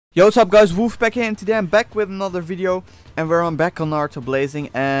Yo, what's up guys, Wolfpack here, and today I'm back with another video, and we're back on Naruto Blazing,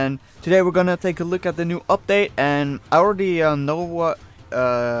 and today we're gonna take a look at the new update, and I already know what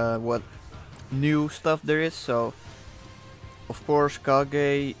new stuff there is. So of course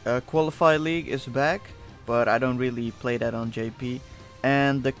Kage Qualify League is back, but I don't really play that on JP,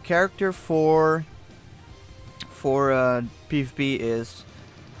 and the character for PvP is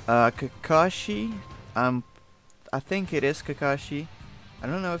Kakashi. I think it is Kakashi. I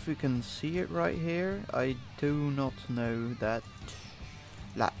don't know if you can see it right here. I do not know that.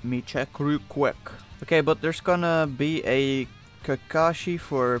 Let me check real quick. Okay, but there's gonna be a Kakashi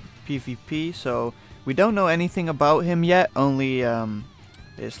for PvP, so we don't know anything about him yet. Only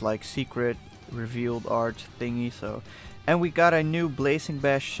it's like secret revealed art thingy. So, and we got a new Blazing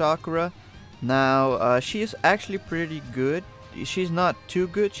Bash Sakura. Now she is actually pretty good. She's not too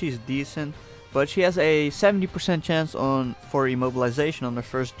good. She's decent. But she has a 70% chance for immobilization on her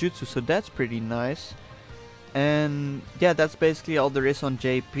first jutsu, so that's pretty nice. And yeah, that's basically all there is on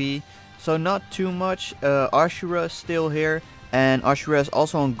JP. So not too much. Ashura is still here, and Ashura is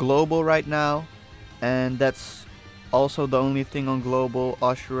also on global right now, and that's also the only thing on global,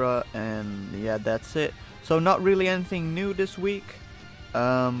 Ashura, and yeah, that's it. So not really anything new this week,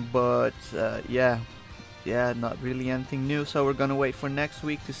 but yeah, not really anything new. So we're gonna wait for next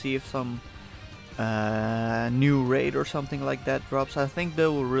week to see if some new raid or something like that drops. I think they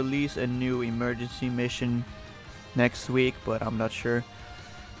will release a new emergency mission next week, but I'm not sure.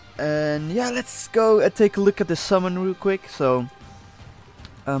 And yeah, let's go take a look at the summon real quick. So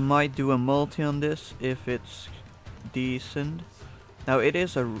I might do a multi on this if it's decent. Now it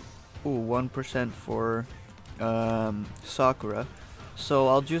is a 1% for Sakura, so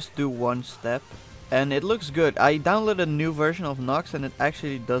I'll just do one step, and it looks good. I downloaded a new version of Nox, and it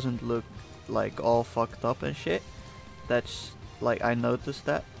actually doesn't look like all fucked up and shit. That's like, I noticed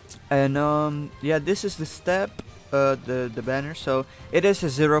that. And yeah, this is the step, the banner. So it is a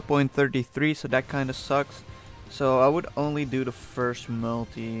 0.33, so that kind of sucks. So I would only do the first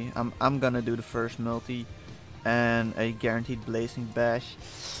multi. I'm gonna do the first multi and a guaranteed Blazing Bash.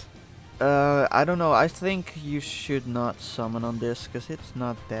 I don't know, I think you should not summon on this because it's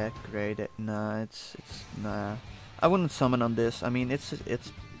not that great. Nah, nah, I wouldn't summon on this. I mean, it's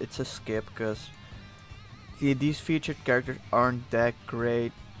a skip because these featured characters aren't that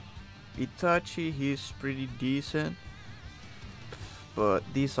great. Itachi, he's pretty decent, but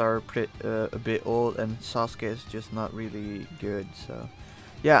these are a bit old, and Sasuke is just not really good. So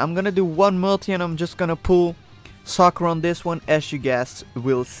yeah, I'm gonna do one multi, and I'm just gonna pull Sakura on this one, as you guys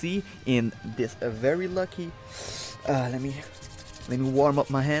will see in this very lucky. Let me warm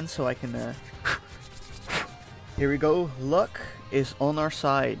up my hands so I can. Here we go. Luck is on our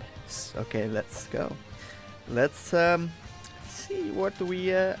side. Okay, let's go. Let's see what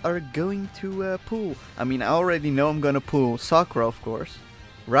we are going to pull. I mean, I already know I'm gonna pull Sakura, of course.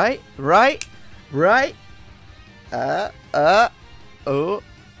 Right? Oh,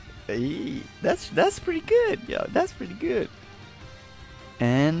 hey, that's pretty good, yo. That's pretty good.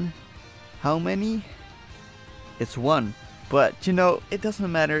 And how many? It's one. But you know, it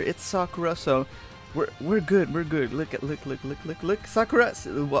doesn't matter. It's Sakura, so we're good. We're good. Look, Sakura.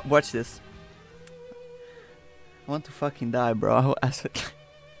 Watch this. I want to fucking die, bro.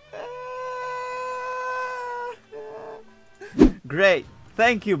 Great.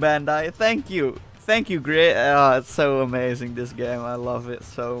 Thank you, Bandai. Thank you, great. Oh, it's so amazing, this game. I love it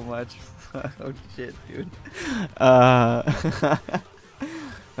so much. Oh shit, dude.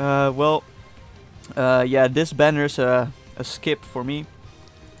 Well, yeah, this banner's a skip for me.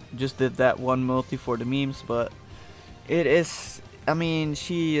 Just did that one multi for the memes, but it is, I mean,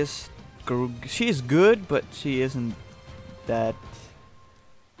 she is good, but she isn't that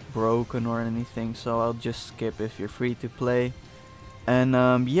broken or anything, so I'll just skip if you're free to play. And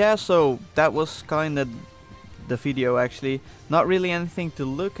yeah, so that was kind of the video. Actually, not really anything to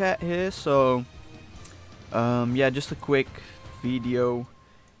look at here, so yeah, just a quick video.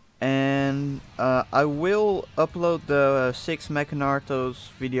 And I will upload the 6 Mecha Naruto's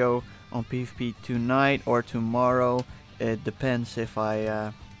video on PvP tonight or tomorrow. It depends if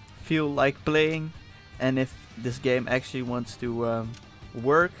I feel like playing and if this game actually wants to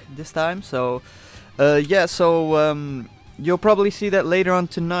work this time. So yeah, so you'll probably see that later on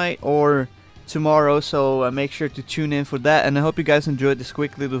tonight or tomorrow, so make sure to tune in for that. And I hope you guys enjoyed this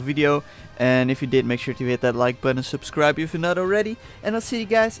quick little video, and if you did, make sure to hit that like button, subscribe if you're not already, and I'll see you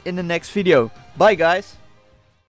guys in the next video. Bye guys.